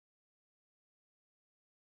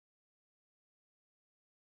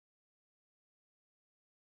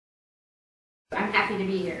I'm happy to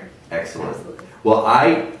be here. Excellent. Absolutely. Well,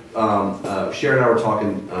 Sher and I were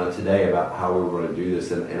talking today about how we were going to do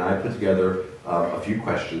this, and I put together a few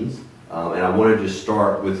questions, and I wanted to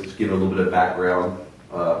start with giving a little bit of background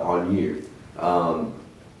on you.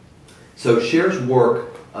 So Sher's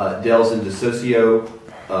work delves into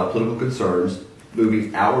socio-political concerns,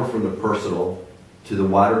 moving outward from the personal to the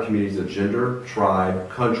wider communities of gender, tribe,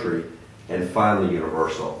 country, and finally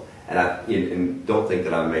universal. And don't think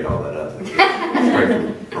that I made all that up. It's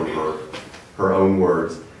straight from her own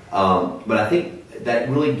words. But I think that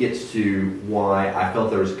really gets to why I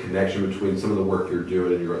felt there was a connection between some of the work you're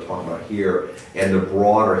doing and you're going to talk about here and the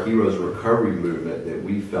broader Heroes Recovery movement that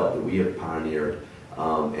we felt that we have pioneered.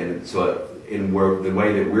 And so the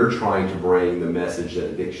way that we're trying to bring the message that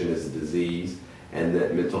addiction is a disease and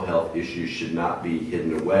that mental health issues should not be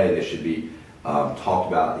hidden away, they should be talked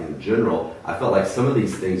about in general. I felt like some of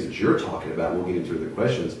these things that you're talking about, we'll get into the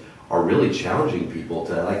questions, are really challenging people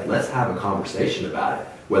to, like, let's have a conversation about it,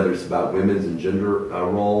 whether it's about women's and gender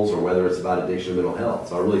roles or whether it's about addiction and mental health.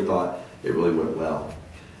 So I really thought it really went well.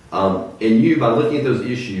 And you, by looking at those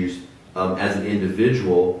issues as an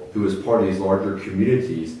individual who is part of these larger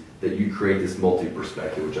communities, that you create this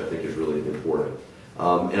multi-perspective, which I think is really important.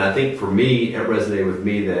 And I think for me, it resonated with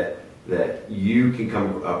me that you can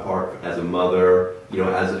come apart as a mother,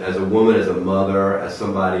 as a woman, as a mother, as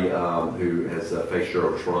somebody who has faced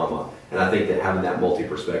your own trauma. And I think that having that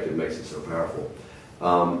multi-perspective makes it so powerful.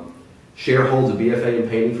 Sher holds a BFA in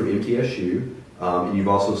painting from MTSU. And you've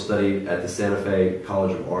also studied at the Santa Fe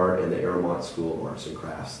College of Art and the Aramont School of Arts and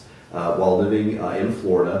Crafts. While living in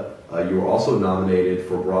Florida, you were also nominated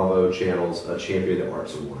for Bravo Channel's Champion of the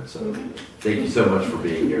Arts Award. So thank you so much for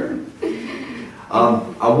being here.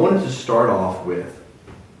 I wanted to start off with,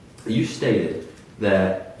 you stated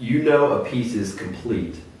that you know a piece is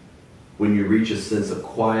complete when you reach a sense of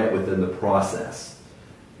quiet within the process.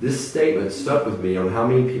 This statement stuck with me on how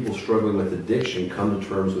many people struggling with addiction come to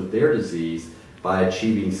terms with their disease by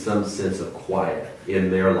achieving some sense of quiet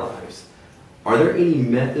in their lives. Are there any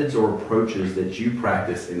methods or approaches that you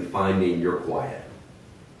practice in finding your quiet?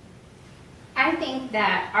 I think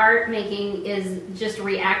that art making is just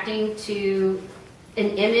reacting to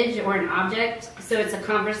an image or an object. So it's a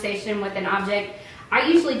conversation with an object. I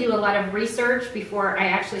usually do a lot of research before I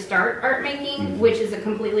actually start art making, which is a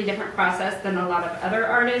completely different process than a lot of other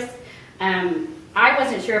artists. I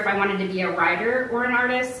wasn't sure if I wanted to be a writer or an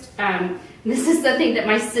artist. This is something that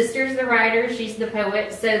my sister's the writer, she's the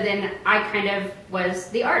poet, so then I kind of was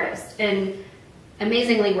the artist. And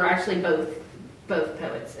amazingly, we're actually both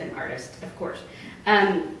poets and artists, of course.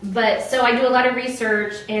 But so I do a lot of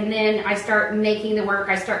research, and then I start making the work.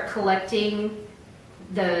 I start collecting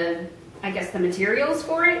the materials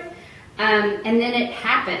for it, and then it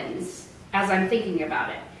happens as I'm thinking about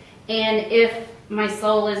it. And if my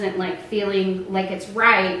soul isn't like feeling like it's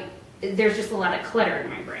right, there's just a lot of clutter in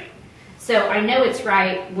my brain. So I know it's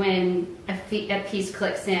right when a piece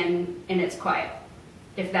clicks in and it's quiet,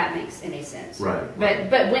 if that makes any sense. Right. But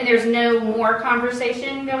when there's no more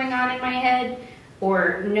conversation going on in my head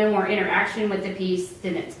or no more interaction with the piece,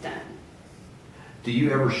 then it's done. Do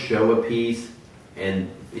you ever show a piece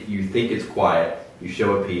and you think it's quiet, you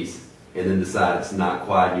show a piece, and then decide it's not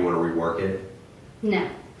quiet and you want to rework it? No.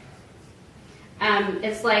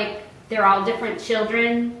 It's like they're all different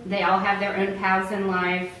children. They all have their own paths in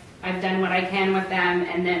life. I've done what I can with them,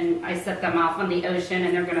 and then I set them off on the ocean,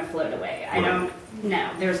 and they're going to float away. I don't,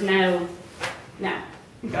 no, there's no.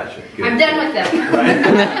 Gotcha. Good. I'm done with them. Right?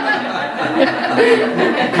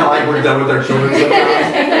 Kind of like we're done with our children sometimes.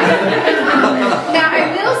 Now,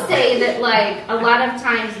 I will say that, like, a lot of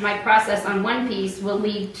times my process on one piece will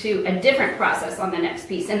lead to a different process on the next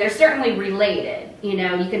piece, and they're certainly related. You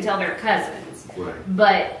can tell they're cousins. Right.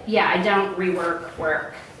 But, yeah, I don't rework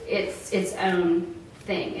work. It's its own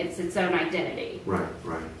thing. It's its own identity. Right.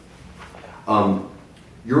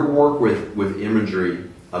 Your work with imagery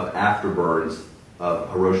of afterburns of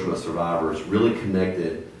Hiroshima survivors really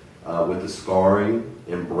connected with the scarring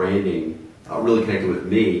and branding, really connected with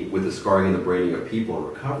me with the scarring and the branding of people in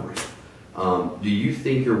recovery. Do you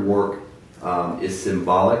think your work is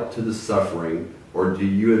symbolic to the suffering, or do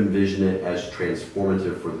you envision it as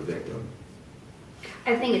transformative for the victim?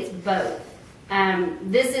 I think it's both.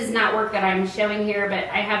 This is not work that I'm showing here, but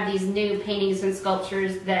I have these new paintings and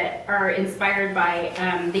sculptures that are inspired by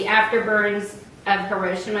the afterburners of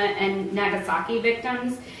Hiroshima and Nagasaki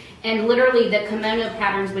victims. And literally the kimono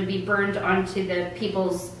patterns would be burned onto the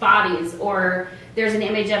people's bodies. Or there's an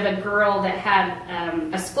image of a girl that had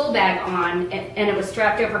a school bag on, and it was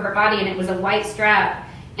strapped over her body, and it was a white strap.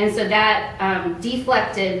 And so that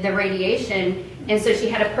deflected the radiation. And so she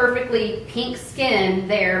had a perfectly pink skin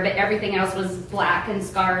there, but everything else was black and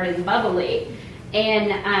scarred and bubbly.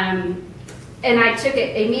 And I took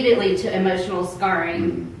it immediately to emotional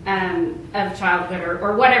scarring of childhood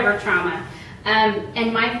or whatever trauma.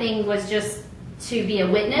 And my thing was just to be a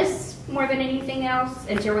witness more than anything else,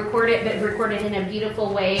 and to record it, but record it in a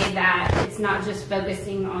beautiful way that it's not just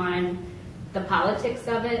focusing on the politics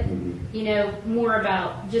of it, you know, more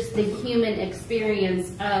about just the human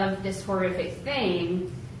experience of this horrific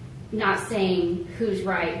thing, not saying who's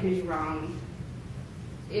right, who's wrong.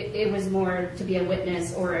 It was more to be a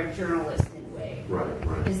witness or a journalist in a way.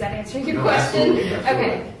 Right. Is that answering your question? Absolutely.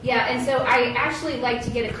 Okay. Yeah, and so I actually like to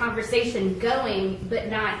get a conversation going, but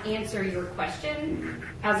not answer your question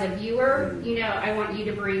as a viewer. You know, I want you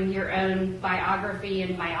to bring your own biography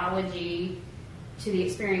and biology to the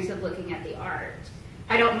experience of looking at the art.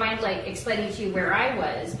 I don't mind like explaining to you where I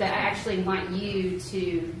was, but I actually want you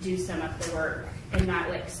to do some of the work and not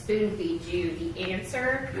like spoon feed you the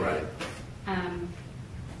answer. Right.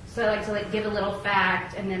 So I like to like give a little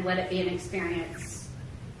fact and then let it be an experience.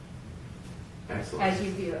 Excellent. As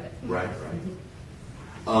you view it. Right.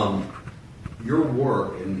 Your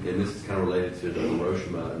work, and this is kind of related to the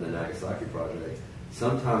Hiroshima and the Nagasaki project,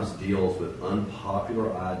 sometimes deals with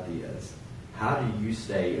unpopular ideas. How do you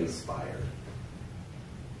stay inspired?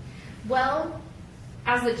 Well,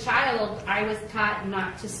 as a child, I was taught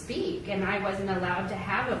not to speak, and I wasn't allowed to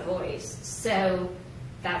have a voice. So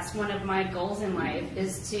that's one of my goals in life,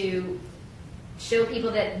 is to show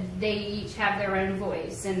people that they each have their own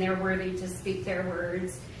voice and they're worthy to speak their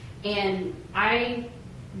words. And I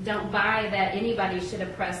don't buy that anybody should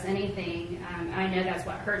oppress anything. I know that's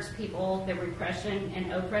what hurts people, the repression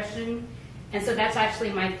and oppression. And so that's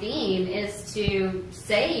actually my theme, is to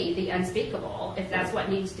say the unspeakable, if that's what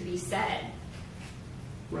needs to be said.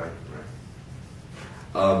 Right.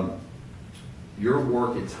 Your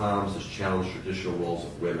work at times has challenged traditional roles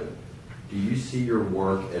of women. Do you see your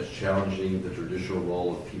work as challenging the traditional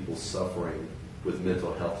role of people suffering with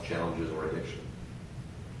mental health challenges or addiction?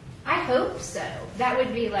 I hope so. That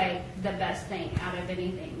would be like the best thing out of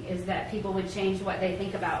anything, is that people would change what they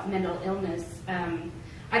think about mental illness.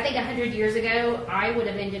 I think 100 years ago, I would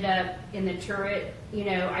have ended up in the turret, you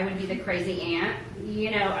know, I would be the crazy aunt, you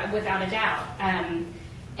know, without a doubt.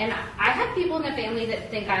 And I have people in the family that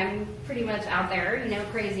think I'm pretty much out there, you know,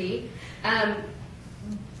 crazy.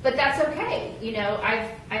 But that's okay. You know, I've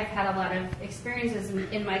had a lot of experiences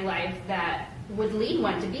in my life that would lead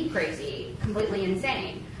one to be crazy, completely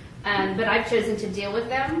insane. But I've chosen to deal with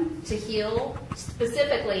them, to heal.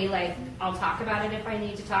 Specifically, like, I'll talk about it if I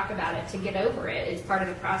need to talk about it, to get over it. It's part of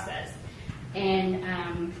the process. And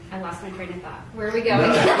I lost my train of thought. Where are we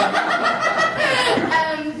going?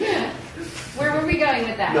 Where were we going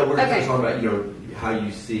with that? No, we're just talking about, you know, how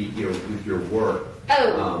you see, you know, with your work.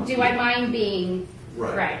 Oh, do I mind being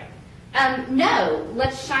right? No,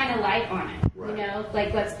 let's shine a light on it. Right. You know,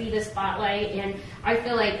 like, let's be the spotlight. And I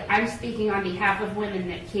feel like I'm speaking on behalf of women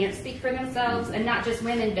that can't speak for themselves, and not just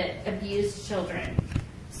women, but abused children,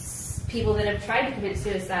 people that have tried to commit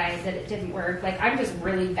suicide, that it didn't work. Like, I'm just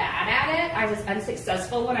really bad at it. I was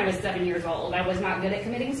unsuccessful when I was 7 years old. I was not good at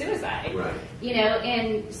committing suicide. Right. You know,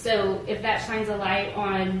 and so if that shines a light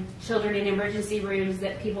on children in emergency rooms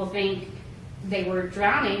that people think they were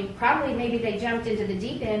drowning, probably maybe they jumped into the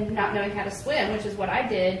deep end not knowing how to swim, which is what I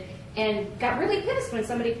did, and got really pissed when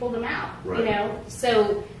somebody pulled them out. Right. You know,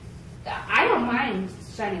 so I don't mind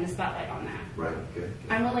shining the spotlight on that. Right. Good.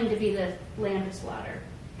 I'm willing to be the lamb to slaughter,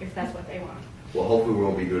 if that's what they want. Well, hopefully we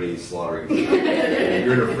won't be doing any slaughtering.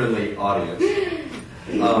 You're in a friendly audience.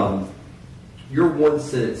 Your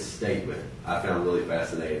one-sentence statement I found really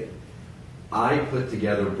fascinating. I put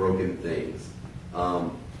together broken things.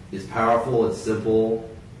 It's powerful, it's simple,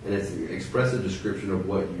 and it's an expressive description of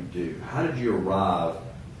what you do. How did you arrive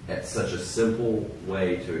at such a simple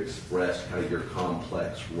way to express kind of your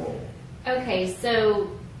complex role? Okay,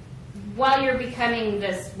 so while you're becoming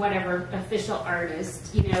this whatever official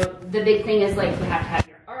artist, you know, the big thing is like you have to have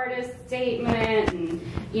your artist statement, and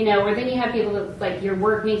you know, or then you have people that like your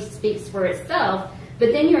work speaks for itself,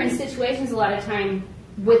 but then you're in situations a lot of time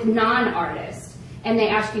with non-artists, and they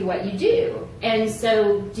ask you what you do. And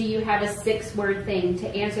so do you have a 6-word thing to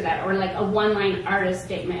answer that, or like a 1-line artist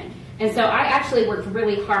statement? And so I actually worked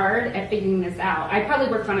really hard at figuring this out. I probably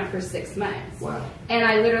worked on it for 6 months. Wow. And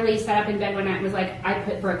I literally sat up in bed one night and was like, I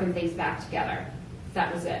put broken things back together.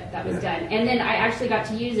 That was it. That was done. And then I actually got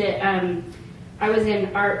to use it. I was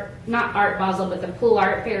in not Art Basel, but the Pool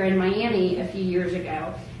Art Fair in Miami a few years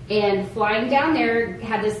ago. And flying down there,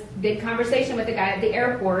 had this big conversation with the guy at the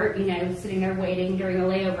airport, you know, sitting there waiting during a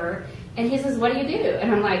layover. And he says, what do you do?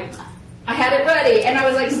 And I'm like, I had it ready. And I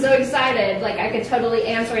was like so excited. Like I could totally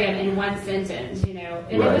answer him in one sentence, you know,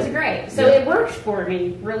 and Right. it was great. So it worked for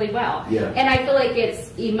me really well. Yeah. And I feel like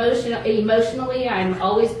it's emotionally, I'm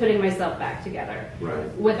always putting myself back together.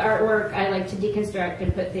 Right. With artwork, I like to deconstruct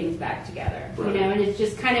and put things back together, Right. you know, and it's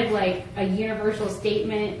just kind of like a universal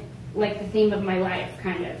statement, like the theme of my life,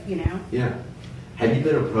 kind of, you know. Yeah. Have you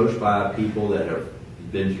been approached by people that have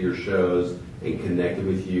been to your shows and connected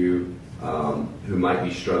with you who might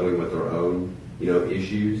be struggling with their own, you know,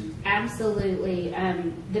 issues? Absolutely.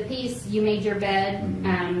 The piece, You Made Your Bed,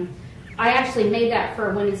 Mm-hmm. I actually made that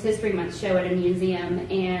for a Women's History Month show at a museum,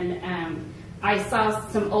 and I saw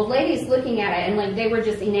some old ladies looking at it, and like they were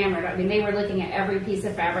just enamored. I mean, they were looking at every piece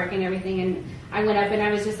of fabric and everything, and I went up and I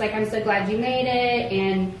was just like, I'm so glad you made it,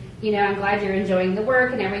 and you know, I'm glad you're enjoying the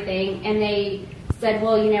work and everything. And they said,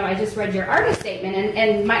 well, you know, I just read your artist statement,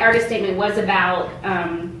 and my artist statement was about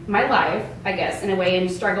my life, I guess, in a way,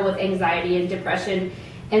 and struggle with anxiety and depression.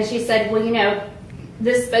 And she said, well, you know,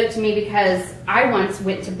 this spoke to me because I once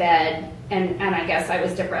went to bed and I guess I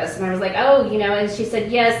was depressed. And I was like, oh, you know, and she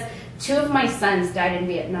said, yes, 2 of my sons died in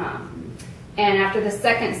Vietnam. And after the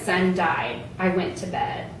second son died, I went to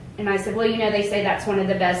bed. And I said, well, you know, they say that's one of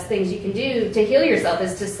the best things you can do to heal yourself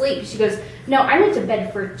is to sleep. She goes, no, I went to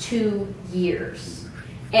bed for 2 years.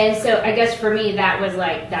 And so I guess for me, that was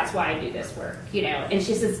like, that's why I do this work, you know. And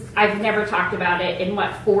she says, I've never talked about it in,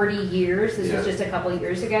 40 years? This was just a couple of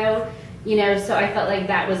years ago, you know. So I felt like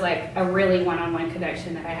that was like a really one-on-one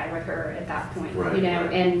connection that I had with her at that point, you know.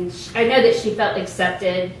 Right. And I know that she felt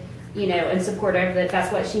accepted, you know, and supportive, that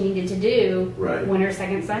that's what she needed to do when her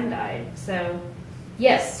second son died. So,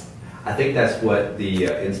 yes. I think that's what the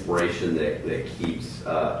inspiration that keeps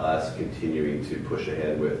us continuing to push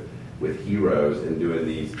ahead with Heroes and doing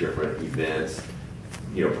these different events,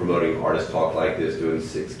 you know, promoting artist talk like this, doing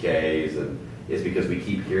 6Ks, and it's because we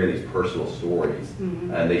keep hearing these personal stories,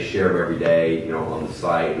 and they share them every day, you know, on the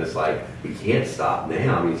site, and it's like, we can't stop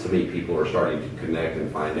now. I mean, so many people are starting to connect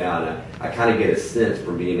and find out, and I kind of get a sense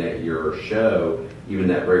from being at your show, even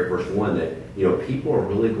that very first one, that, you know, people are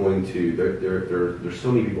really going to, there's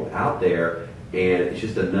so many people out there, and it's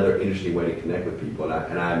just another interesting way to connect with people.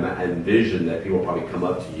 And I envision that people will probably come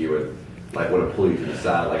up to you and like want to pull you to the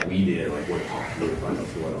side like we did, like want to talk to you and find out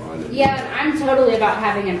what's going on. And, yeah, I'm totally about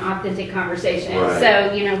having an authentic conversation. Right.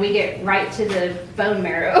 So, you know, we get right to the bone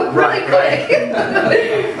marrow Right,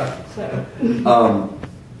 really quick. So.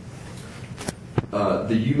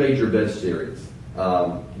 The You Made Your Bed series,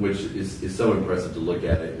 which is so impressive to look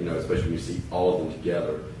at it, you know, especially when you see all of them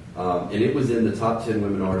together. And it was in the top 10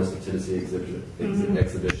 women artists of Tennessee exhibition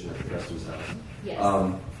at the Customs House. Yes.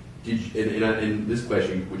 And this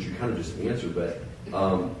question, which you kind of just answered, but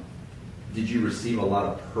did you receive a lot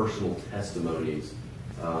of personal testimonies,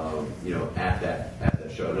 you know, at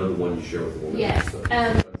that show? I know the one you shared with the woman. Yes. So,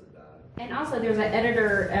 And also, there's an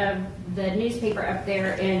editor of the newspaper up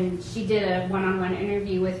there, and she did a one-on-one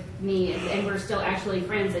interview with me, and we're still actually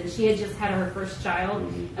friends. And she had just had her first child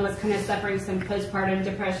and was kind of suffering some postpartum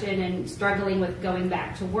depression and struggling with going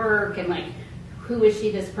back to work, and like, who is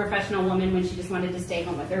she, this professional woman, when she just wanted to stay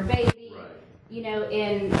home with her baby? Right. You know,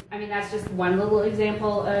 and I mean, that's just one little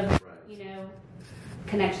example of, you know,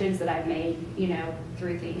 connections that I've made, you know,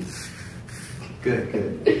 through things.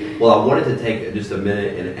 Good. Well, I wanted to take just a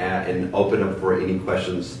minute and open up for any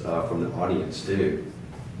questions from the audience too,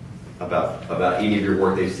 about any of your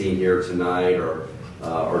work they've seen here tonight, or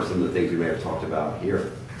some of the things we may have talked about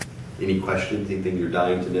here. Any questions? Anything you're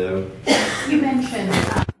dying to know? You mentioned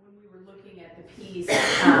when we were looking at the piece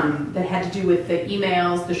that had to do with the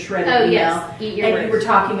emails, the shredded email, yes. Eat your and words. you were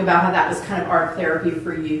talking about how that was kind of art therapy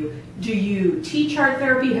for you. Do you teach art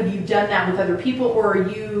therapy? Have you done that with other people, or are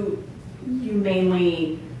you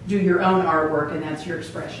mainly do your own artwork and that's your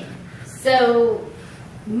expression? So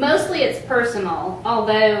mostly it's personal,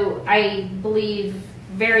 although I believe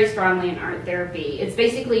very strongly in art therapy. It's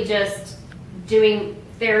basically just doing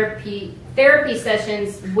therapy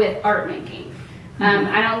sessions with art making.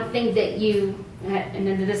 I don't think that you, and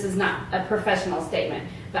this is not a professional statement,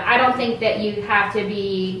 but I don't think that you have to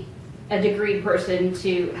be a degreed person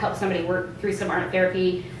to help somebody work through some art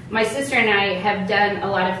therapy. My sister and I have done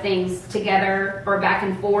a lot of things together or back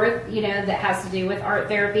and forth, you know, that has to do with art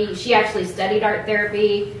therapy. She actually studied art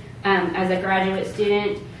therapy as a graduate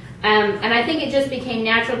student. And I think it just became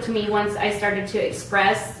natural to me once I started to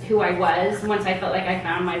express who I was, once I felt like I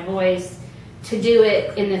found my voice, to do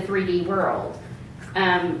it in the 3D world.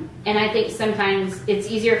 And I think sometimes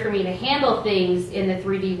it's easier for me to handle things in the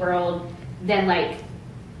 3D world than like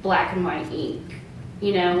black and white ink,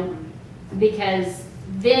 you know, because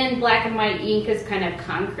then black and white ink is kind of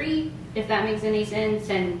concrete, if that makes any sense.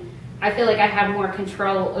 And I feel like I have more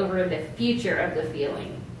control over the future of the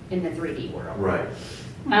feeling in the 3D world. Right.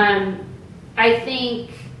 I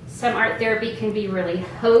think some art therapy can be really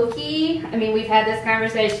hokey. I mean, we've had this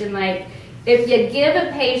conversation, like, if you give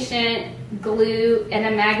a patient glue and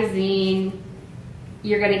a magazine,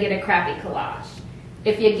 you're going to get a crappy collage.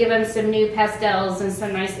 If you give them some new pastels and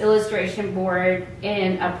some nice illustration board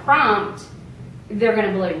and a prompt, they're going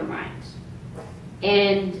to blow your mind.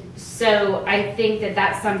 And so I think that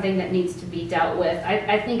that's something that needs to be dealt with.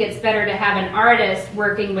 I think it's better to have an artist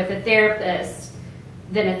working with a therapist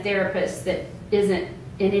than a therapist that isn't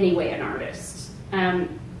in any way an artist.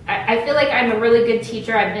 I feel like I'm a really good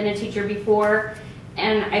teacher. I've been a teacher before,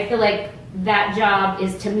 and I feel like that job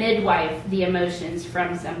is to midwife the emotions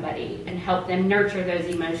from somebody and help them nurture those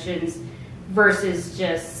emotions versus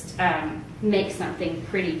just make something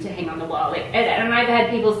pretty to hang on the wall. Like, and I've had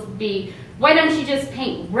people be, why don't you just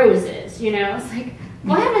paint roses? You know, it's like,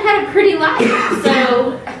 well, I haven't had a pretty life,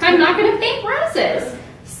 so I'm not going to paint roses.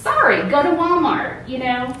 Sorry, go to Walmart. You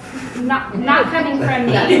know, not coming from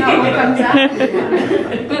me. That's not what comes out.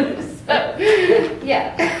 So,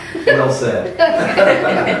 yeah. Well said.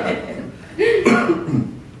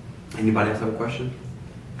 Anybody else have a question?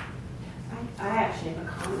 I actually have a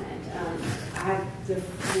comment.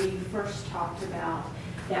 We first talked about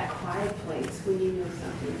that quiet place when you know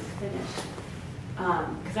something's finished.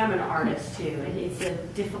 Because I'm an artist too, and it's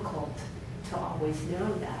difficult to always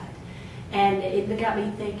know that. And it got me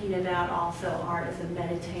thinking about also art as a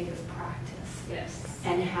meditative practice. Yes.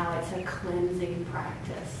 And how it's a cleansing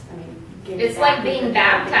practice. I mean, It's like being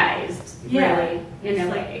baptized, yeah, really, in a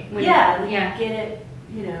like, way. Yeah, Yeah. you get it,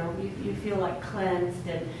 you know, you feel like cleansed.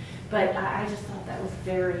 But I just thought that was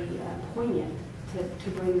very poignant to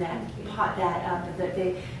bring that up.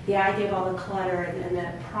 The idea of all the clutter and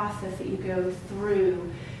the process that you go through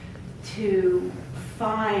to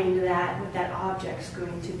find what that object's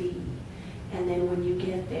going to be. And then when you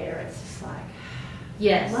get there, it's just like,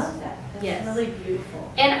 Yes. I love that. That's Yes. really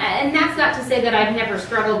beautiful. And that's not to say that I've never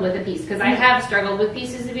struggled with a piece, because I have struggled with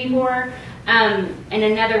pieces before. And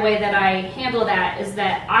another way that I handle that is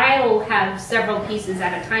that I'll have several pieces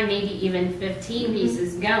at a time, maybe even 15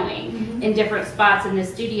 pieces going in different spots in the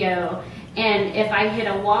studio. And if I hit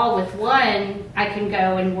a wall with one, I can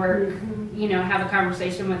go and work, you know, have a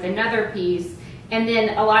conversation with another piece. And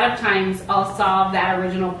then a lot of times I'll solve that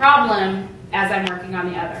original problem as I'm working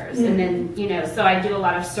on the others. And then, you know, so I do a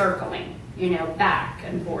lot of circling, you know, back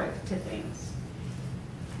and forth to things.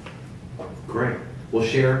 Great. Well,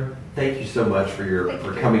 Cher, thank you so much for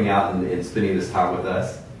coming out and spending this time with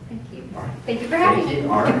us. Thank you. Thank you for having me.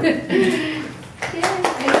 All right.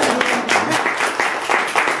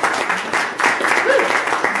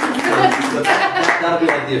 That'll be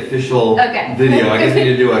like the official Okay. video. I guess we need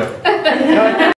to do a